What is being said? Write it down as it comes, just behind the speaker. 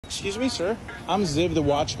Excuse me, sir. I'm Ziv, the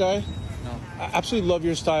watch guy. No. I absolutely love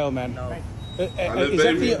your style, man. No.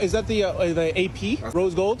 Is that the AP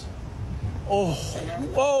rose gold? Oh,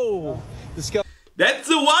 whoa! The scale. That's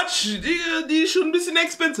a watch, die ist schon ein bisschen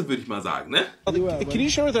expensive, würde ich mal sagen, ne? Can you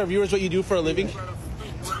share with our viewers what you do for a living?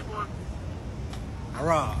 I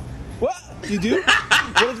rob. What? You do?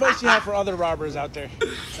 What advice do you have for other robbers out there?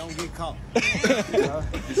 Don't get caught.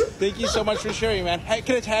 Thank you so much for sharing, man. Hey,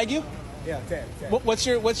 can I tag you? Yeah, tag. What's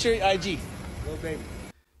your IG? Lil Baby.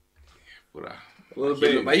 Oder? Lil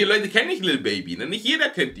Baby. Weil hier Leute kennen nicht Lil Baby, ne? Nicht jeder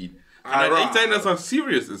kennt ihn. Kann halt echt sein, dass er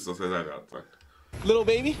serious ist, was er da gerade sagt. Little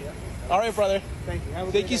Baby? Yeah. All right, brother. Thank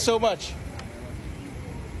you. Thank you so much.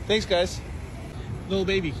 Thanks, guys. Little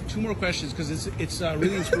Baby, 2 more questions because it's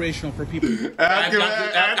really inspirational for people. Er hat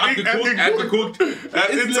geguckt.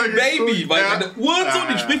 Ist Lil Baby, weil seine Uhr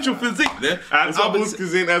die spricht schon für sich, ne? Er hat Abos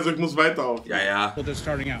gesehen, also ich muss weiter auf. Ja. Well, they're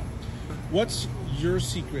starting out. What's your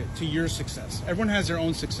secret to your success? Everyone has their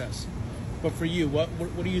own success. But for you, what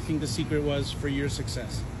do you think the secret was for your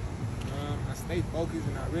success? I stay focused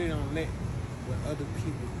and I really don't let what other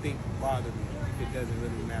people think bother me if it doesn't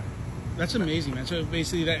really matter. That's amazing, man. So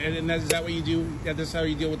basically, is that what you do? That's how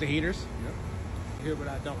you deal with the haters? Yep. I hear but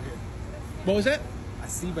I don't hear. What was that? I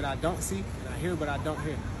see but I don't see, and I hear but I don't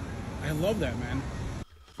hear. I love that, man.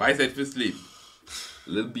 Weisheit fürs Leben.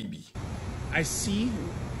 Lil Baby. I see,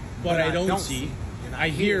 but I don't see. And I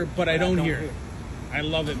hear, but I don't hear. I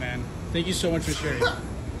love it, man. Thank you so much for sharing.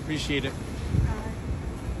 Appreciate it.